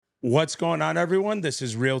What's going on, everyone? This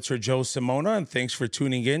is Realtor Joe Samona, and thanks for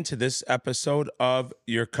tuning in to this episode of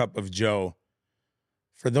Your Cup of Joe.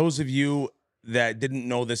 For those of you that didn't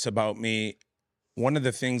know this about me, one of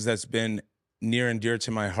the things that's been near and dear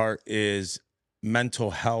to my heart is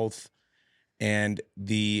mental health and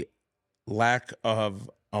the lack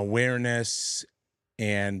of awareness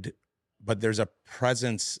but there's a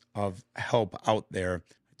presence of help out there.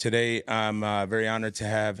 Today, I'm very honored to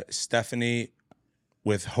have Stephanie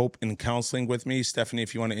with Hope in Counseling with me. Stephanie,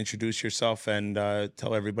 if you want to introduce yourself and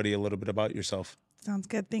tell everybody a little bit about yourself. Sounds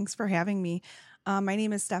good. Thanks for having me. My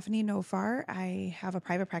name is Stephanie Nofar. I have a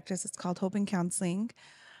private practice. It's called Hope in Counseling.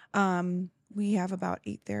 We have about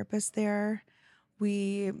 8 therapists there.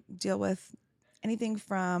 We deal with anything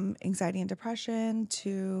from anxiety and depression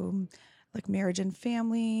to like marriage and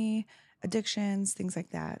family, addictions, things like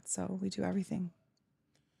that. So we do everything.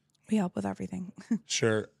 We help with everything.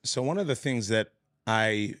 Sure. So one of the things that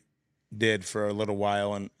I did for a little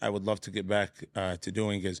while, and I would love to get back to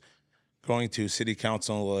doing, is going to city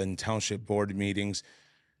council and township board meetings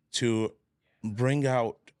to bring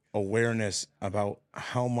out awareness about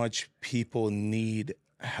how much people need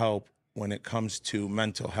help when it comes to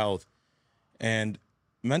mental health. And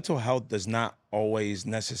mental health does not always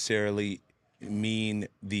necessarily mean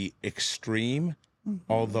the extreme,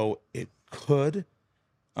 although it could.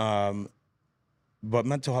 But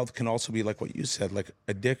mental health can also be like what you said, like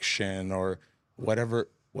addiction or whatever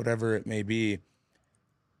it may be.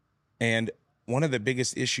 And one of the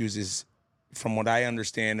biggest issues is, from what I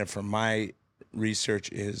understand and from my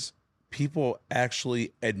research, is people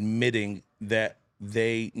actually admitting that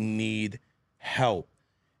they need help.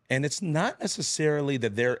 And it's not necessarily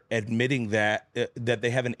that they're admitting that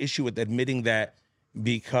they have an issue with admitting that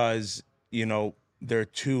because, they're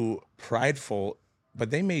too prideful,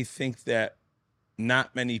 but they may think that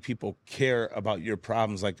not many people care about your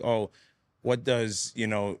problems. Like, oh, what does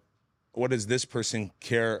this person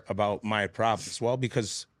care about my problems? Well,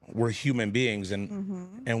 because we're human beings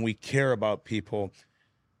and we care about people.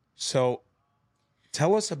 So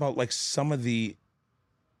tell us about like some of the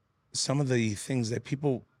things that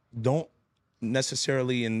people don't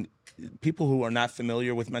necessarily, and people who are not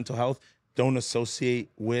familiar with mental health don't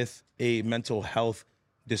associate with a mental health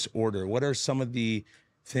disorder. What are some of the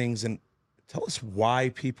things, and tell us why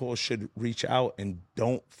people should reach out and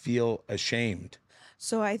don't feel ashamed.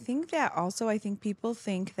 So I think people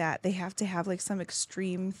think that they have to have like some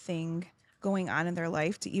extreme thing going on in their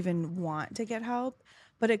life to even want to get help,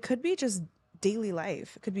 but it could be just daily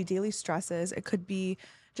life. It could be daily stresses. It could be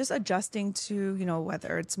just adjusting to,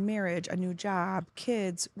 whether it's marriage, a new job,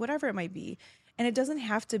 kids, whatever it might be. And it doesn't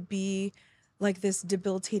have to be like this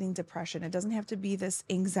debilitating depression. It doesn't have to be this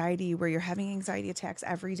anxiety where you're having anxiety attacks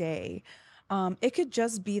every day. It could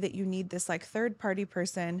just be that you need this like third party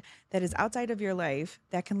person that is outside of your life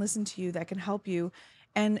that can listen to you, that can help you.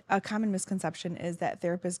 And a common misconception is that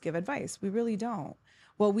therapists give advice. We really don't.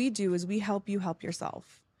 What we do is we help you help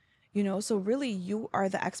yourself. So really you are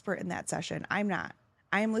the expert in that session. I'm not.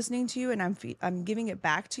 I am listening to you and I'm giving it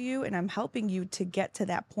back to you, and I'm helping you to get to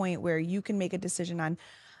that point where you can make a decision on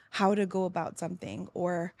how to go about something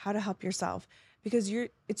or how to help yourself, because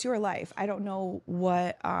it's your life. I don't know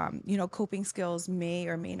what coping skills may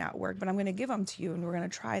or may not work, but I'm going to give them to you, and we're going to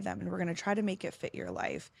try them, and we're going to try to make it fit your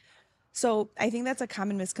life. So I think that's a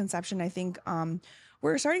common misconception. I think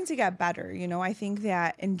we're starting to get better. I think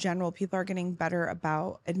that in general, people are getting better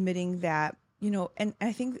about admitting that, and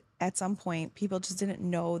I think at some point people just didn't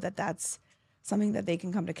know that that's something that they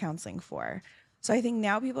can come to counseling for. So I think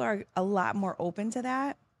now people are a lot more open to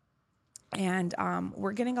that. And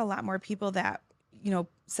we're getting a lot more people that,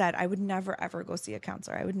 said, I would never, ever go see a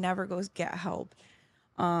counselor. I would never go get help.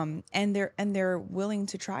 And they're willing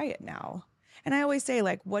to try it now. And I always say,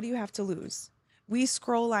 like, what do you have to lose? We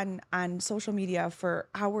scroll on social media for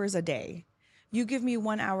hours a day. You give me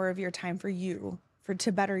 1 hour of your time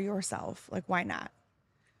to better yourself. Like, why not?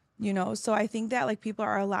 So I think that like people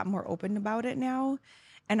are a lot more open about it now.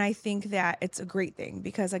 And I think that it's a great thing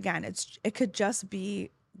because, again, it could just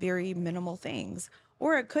be very minimal things,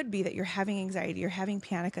 or it could be that you're having anxiety, you're having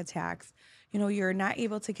panic attacks, you're not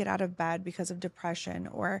able to get out of bed because of depression,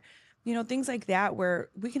 or things like that, where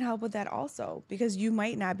we can help with that also, because you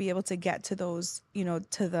might not be able to get to those,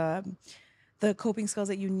 to the coping skills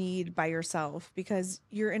that you need by yourself, because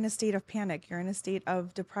you're in a state of panic, you're in a state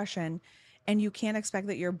of depression, and you can't expect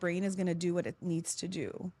that your brain is going to do what it needs to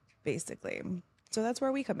do, basically. So that's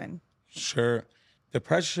where we come in. Sure.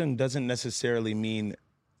 Depression doesn't necessarily mean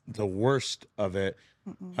the worst of it.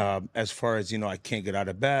 As far as, I can't get out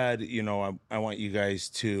of bed, I want you guys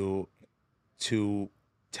to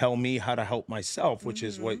tell me how to help myself, which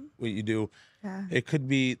is Mm-hmm. what you do. Yeah, It could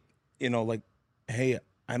be, like, hey,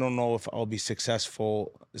 I don't know if I'll be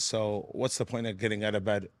successful, so what's the point of getting out of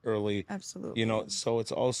bed early? absolutely. So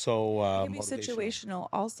it's also It can be motivational. situational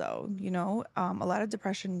also, a lot of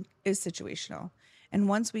depression is situational. And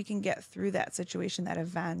once we can get through that situation, that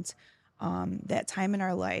event, that time in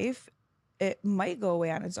our life, it might go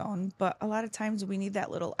away on its own, but a lot of times we need that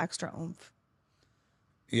little extra oomph.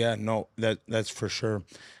 Yeah, no, that's for sure.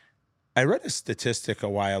 I read a statistic a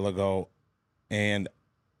while ago, and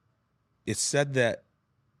it said that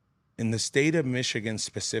in the state of Michigan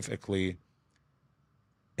specifically,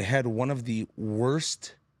 it had one of the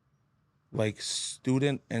worst like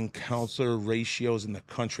student and counselor ratios in the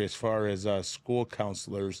country as far as school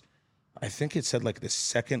counselors. I think it said like the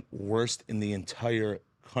second worst in the entire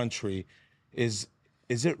country. Is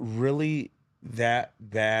is it really that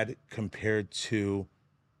bad compared to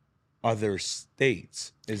other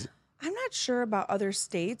states? Is I'm not sure about other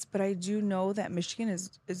states, but I do know that Michigan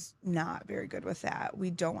is not very good with that. We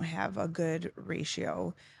don't have a good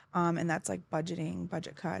ratio. And that's like budgeting,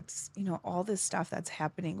 budget cuts, all this stuff that's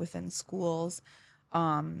happening within schools.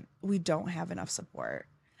 We don't have enough support.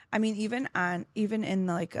 I mean, even in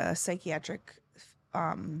like a psychiatric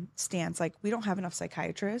stance, like we don't have enough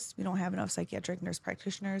psychiatrists, we don't have enough psychiatric nurse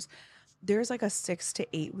practitioners. There's like a 6 to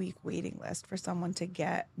 8 week waiting list for someone to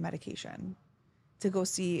get medication, to go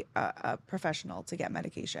see a professional to get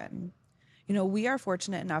medication. We are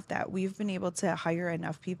fortunate enough that we've been able to hire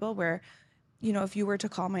enough people where, if you were to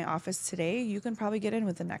call my office today, you can probably get in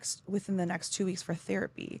within the next 2 weeks for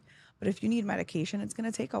therapy. But if you need medication, it's going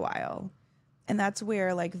to take a while. And that's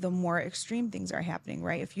where like the more extreme things are happening,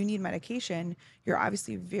 right? If you need medication, you're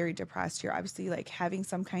obviously very depressed. You're obviously like having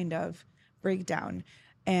some kind of breakdown,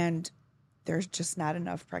 and there's just not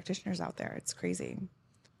enough practitioners out there. It's crazy.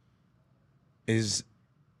 is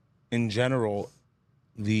in general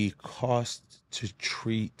the cost to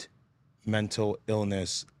treat mental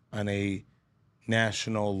illness on a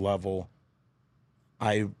national level.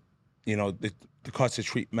 I, the cost to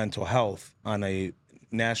treat mental health on a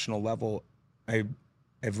national level. I,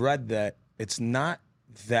 I've read that it's not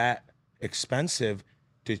that expensive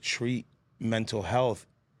to treat mental health.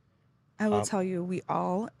 I will tell you, we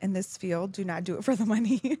all in this field do not do it for the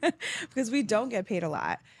money because we don't get paid a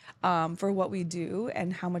lot for what we do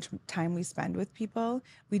and how much time we spend with people.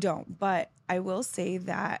 We don't. But I will say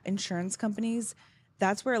that insurance companies,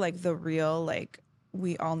 that's where like the real, like,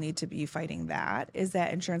 we all need to be fighting that, is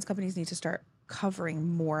that insurance companies need to start covering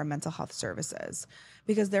more mental health services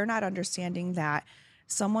because they're not understanding that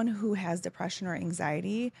someone who has depression or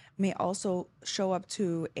anxiety may also show up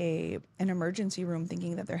to an emergency room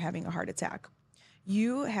thinking that they're having a heart attack.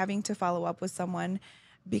 You having to follow up with someone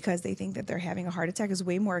because they think that they're having a heart attack is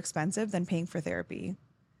way more expensive than paying for therapy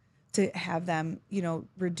to have them,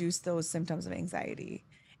 reduce those symptoms of anxiety.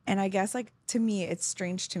 And I guess, like, to me, it's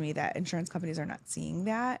strange to me that insurance companies are not seeing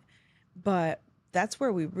that. But that's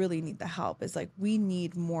where we really need the help, is like we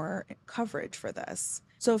need more coverage for this.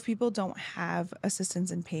 So if people don't have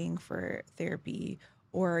assistance in paying for therapy,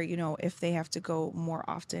 or, if they have to go more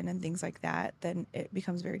often and things like that, then it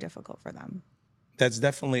becomes very difficult for them. That's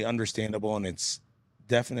definitely understandable, and it's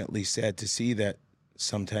definitely sad to see that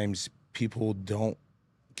sometimes people don't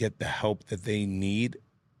get the help that they need.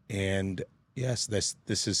 And yes, this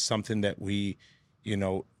is something that we,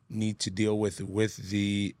 need to deal with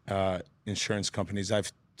the insurance companies.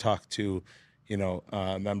 I've talked to,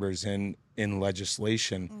 members in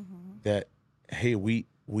legislation Mm-hmm. that, hey, we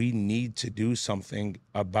need to do something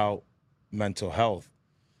about mental health.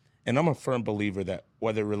 And I'm a firm believer that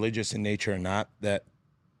whether religious in nature or not, that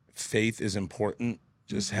faith is important.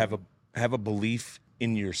 Just Mm-hmm. have a belief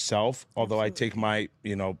in yourself. Although I take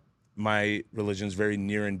Absolutely. my religion is very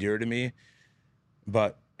near and dear to me,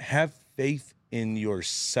 but have faith in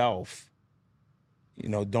yourself.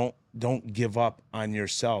 Don't give up on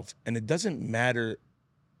yourself. And it doesn't matter,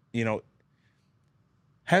 you know,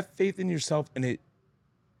 have faith in yourself, and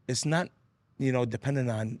it's not, dependent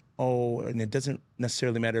on, and it doesn't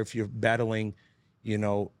necessarily matter if you're battling, you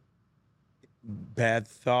know, bad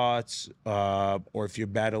thoughts, or if you're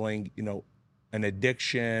battling, an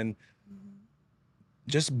addiction. Mm-hmm.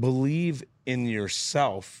 Just believe in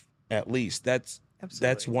yourself. At least that's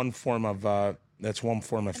Absolutely. one form of And that's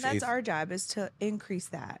faith. our job, is to increase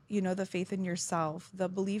that, the faith in yourself, the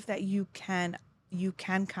belief that you can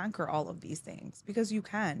conquer all of these things, because you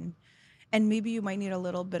can. And maybe you might need a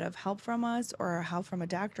little bit of help from us or help from a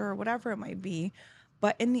doctor or whatever it might be.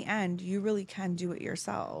 But in the end, you really can do it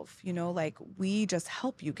yourself. Like, we just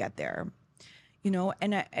help you get there.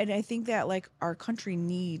 And I think that, like, our country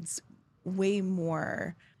needs way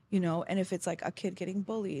more, and if it's like a kid getting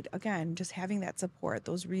bullied, again, just having that support,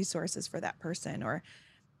 those resources for that person, or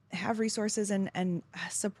have resources and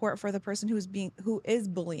support for the person who is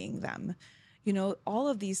bullying them. All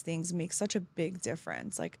of these things make such a big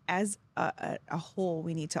difference. Like as a whole,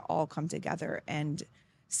 we need to all come together and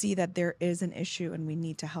see that there is an issue and we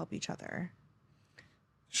need to help each other.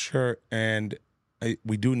 Sure. And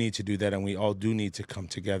we do need to do that. And we all do need to come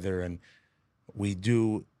together and we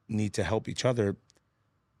do need to help each other.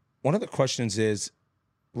 One of the questions is,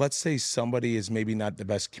 let's say somebody is maybe not the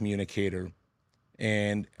best communicator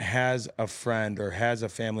and has a friend or has a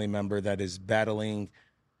family member that is battling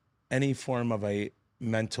any form of a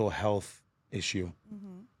mental health issue.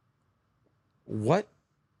 Mm-hmm. What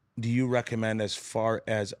do you recommend as far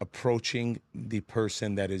as approaching the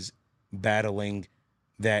person that is battling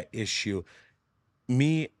that issue?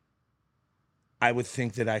 Me, I would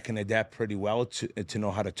think that I can adapt pretty well to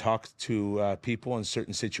know how to talk to people in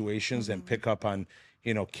certain situations and Mm-hmm. pick up on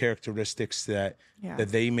characteristics that Yes.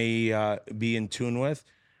 they may be in tune with.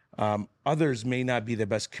 Others may not be the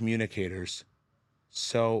best communicators.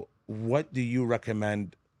 So, what do you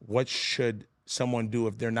recommend? What should someone do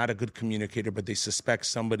if they're not a good communicator, but they suspect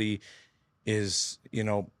somebody is,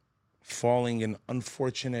 falling an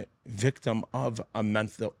unfortunate victim of a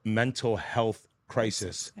mental health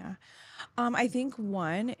crisis? Yeah. I think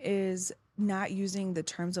one is not using the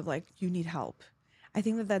terms of like, you need help. I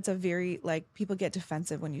think that that's a very, like, people get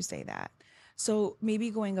defensive when you say that. So maybe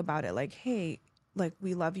going about it like, hey, like,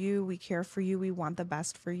 we love you, we care for you, we want the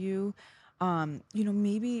best for you.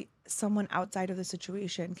 Maybe someone outside of the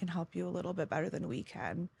situation can help you a little bit better than we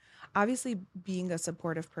can. Obviously, being a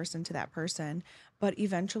supportive person to that person, but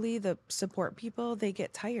eventually the support people, they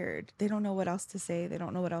get tired. They don't know what else to say, they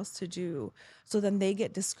don't know what else to do. So then they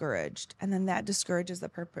get discouraged, and then that discourages the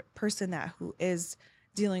person that who is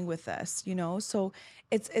dealing with this. So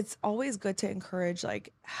it's always good to encourage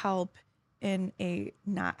like help in a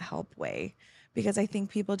not help way, because I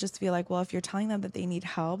think people just feel like, well, if you're telling them that they need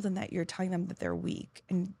help, then that you're telling them that they're weak,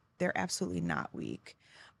 and they're absolutely not weak,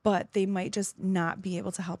 but they might just not be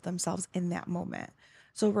able to help themselves in that moment.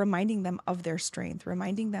 So reminding them of their strength,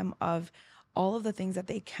 reminding them of all of the things that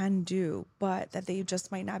they can do, but that they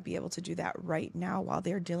just might not be able to do that right now while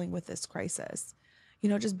they're dealing with this crisis.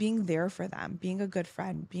 Just being there for them, being a good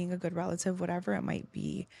friend, being a good relative, whatever it might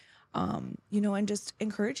be, and just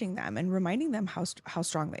encouraging them and reminding them how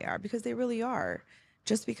strong they are, because they really are.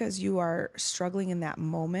 Just because you are struggling in that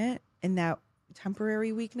moment, in that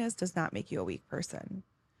temporary weakness, does not make you a weak person.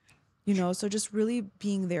 So just really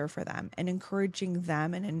being there for them and encouraging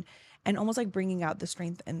them, and almost like bringing out the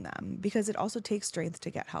strength in them, because it also takes strength to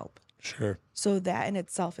get help. Sure, So that in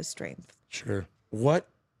itself is strength. sure. What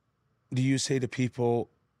do you say to people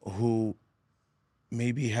who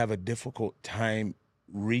maybe have a difficult time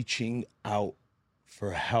reaching out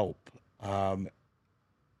for help? Um,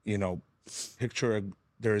 you know, picture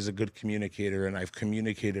there is a good communicator, and I've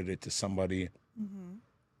communicated it to somebody, Mm-hmm.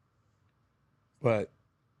 but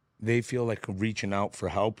they feel like reaching out for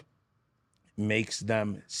help makes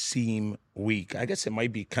them seem weak. I guess it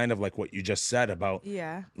might be kind of like what you just said about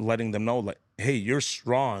Yeah. letting them know, like, hey, you're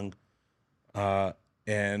strong.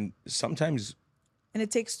 And sometimes, And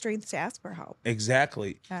it takes strength to ask for help.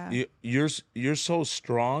 exactly, Yeah. you're so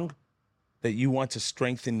strong that you want to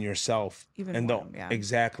strengthen yourself. Even And more. Yeah.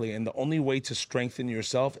 exactly, and the only way to strengthen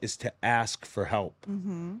yourself is to ask for help.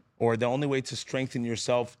 Mm-hmm. Or the only way to strengthen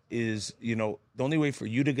yourself is, the only way for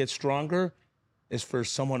you to get stronger is for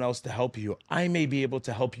someone else to help you. I may be able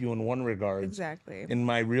to help you in one regard, Exactly. in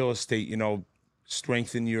my real estate,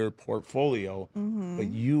 strengthen your portfolio, but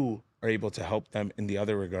Mm-hmm. you are able to help them in the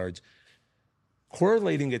other regards.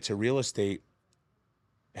 Correlating it to real estate,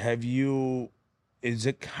 is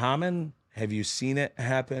it common? Have you seen it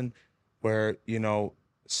happen where,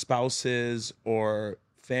 spouses or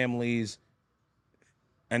families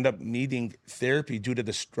end up needing therapy due to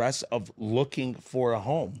the stress of looking for a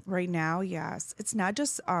home? Right now, yes. It's not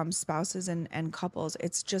just spouses and couples.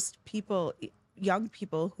 It's just people, young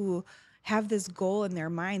people who have this goal in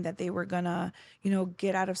their mind that they were gonna,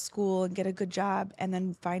 get out of school and get a good job and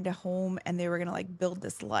then find a home, and they were gonna like build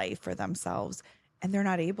this life for themselves. And they're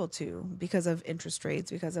not able to, because of interest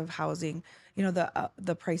rates, because of housing,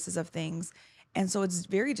 the prices of things. And so it's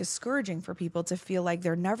very discouraging for people to feel like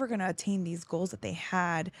they're never going to attain these goals that they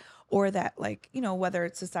had, or that, like, whether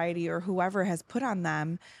it's society or whoever has put on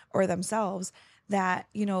them or themselves, that,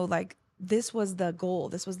 like, this was the goal,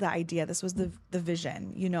 this was the idea, this was the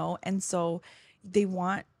vision. And so they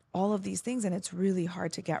want all of these things, and it's really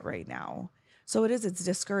hard to get right now. So it's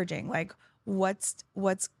discouraging. Like, what's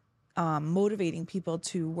motivating people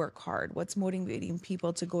to work hard? What's motivating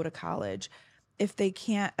people to go to college? If they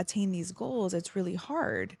can't attain these goals, it's really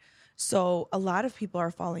hard. So a lot of people are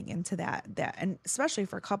falling into that, and especially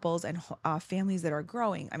for couples and families that are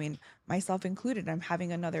growing. I mean, myself included. I'm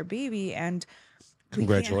having another baby, and we can't.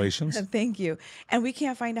 Congratulations. Thank you. And we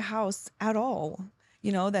can't find a house at all.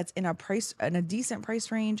 That's in a decent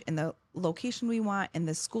price range, in the location we want, in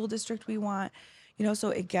the school district we want. So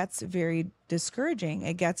it gets very discouraging.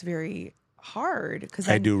 It gets very hard because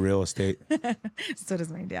I then do real estate. so does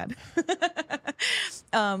my dad.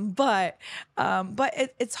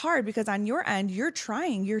 It's hard because on your end, you're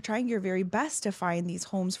trying your very best to find these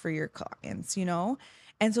homes for your clients.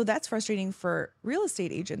 And so that's frustrating for real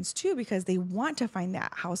estate agents too, because they want to find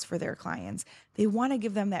that house for their clients. They want to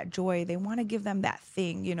give them that joy. They want to give them that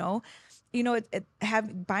thing.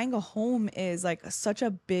 Buying a home is like such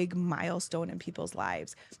a big milestone in people's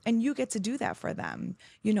lives, and you get to do that for them.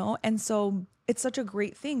 And so it's such a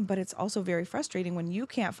great thing, but it's also very frustrating when you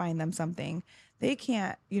can't find them something. They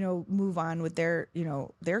can't move on with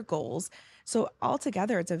their goals. So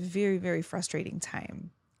altogether, it's a very, very frustrating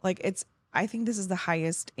time. I think this is the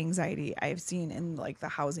highest anxiety I've seen in like the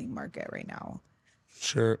housing market right now.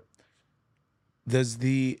 Sure. Does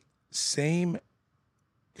the same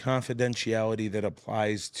confidentiality that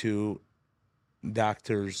applies to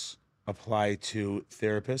doctors apply to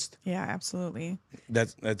therapists? Yeah, absolutely.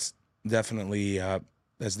 That's definitely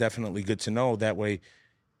that's definitely good to know. That way,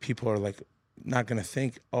 people are like not going to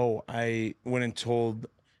think, oh, I went and told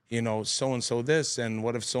so and so this, and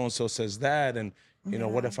what if so and so says that, and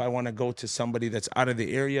what Yeah. if I want to go to somebody that's out of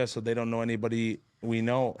the area so they don't know anybody we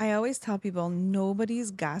know? I always tell people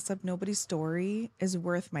nobody's gossip, nobody's story is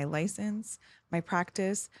worth my license, my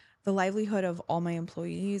practice, the livelihood of all my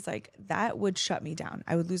employees. Like that would shut me down.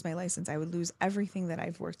 I would lose my license. I would lose everything that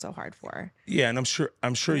I've worked so hard for. Yeah, and I'm sure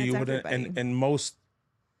And it's you would, everybody. and most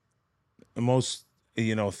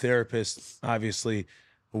therapists obviously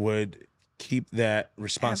would keep that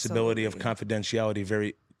responsibility of Absolutely. confidentiality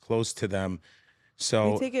very close to them. We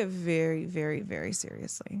So take it very, very, very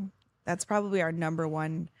seriously. That's probably our number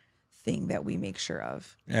one thing that we make sure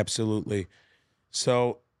of. absolutely.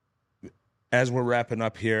 So as we're wrapping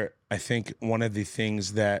up here, I think one of the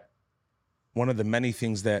many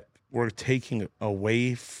things that we're taking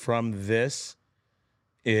away from this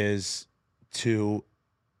is to,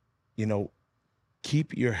 you know,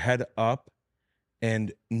 keep your head up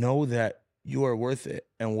and know that you are worth it.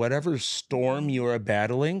 And whatever storm you are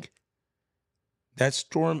battling, that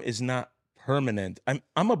storm is not permanent.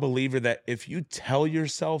 I'm a believer that if you tell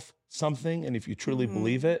yourself something and if you truly Mm-hmm.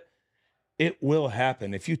 believe it, it will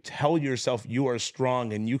happen. If you tell yourself you are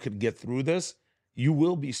strong and you could get through this, you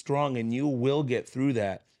will be strong and you will get through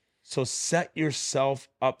that. So set yourself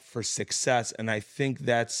up for success, and I think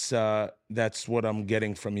that's what I'm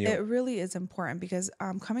getting from you. It really is important because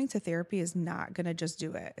coming to therapy is not going to just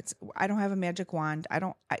do it. I don't have a magic wand.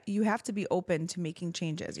 You have to be open to making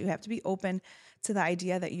changes. You have to be open to the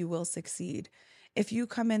idea that you will succeed. If you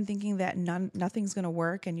come in thinking that nothing's going to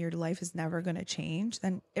work and your life is never going to change,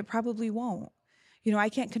 then it probably won't. I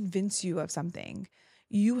can't convince you of something.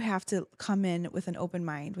 You have to come in with an open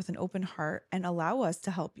mind, with an open heart, and allow us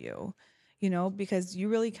to help you, because you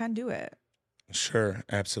really can do it. Sure,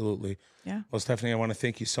 absolutely. Yeah. Well, Stephanie, I want to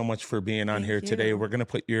thank you so much for being on here Thank today. you. We're going to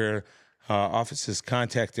put your office's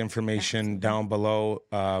contact information Absolutely. down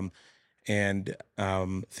below. And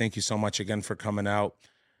thank you so much again for coming out.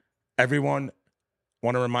 Everyone,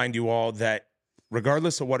 want to remind you all that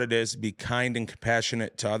regardless of what it is, be kind and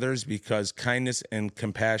compassionate to others, because kindness and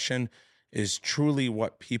compassion is truly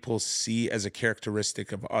what people see as a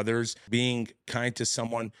characteristic of others. Being kind to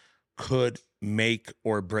someone could make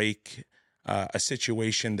or break a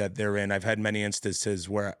situation that they're in. I've had many instances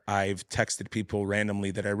where I've texted people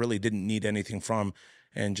randomly that I really didn't need anything from,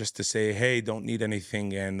 and just to say, hey, don't need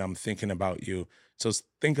anything, and I'm thinking about you. So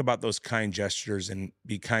think about those kind gestures and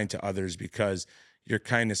be kind to others, because your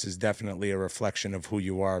kindness is definitely a reflection of who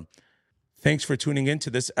you are. Thanks for tuning in to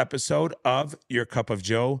this episode of Your Cup of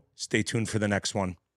Joe. Stay tuned for the next one.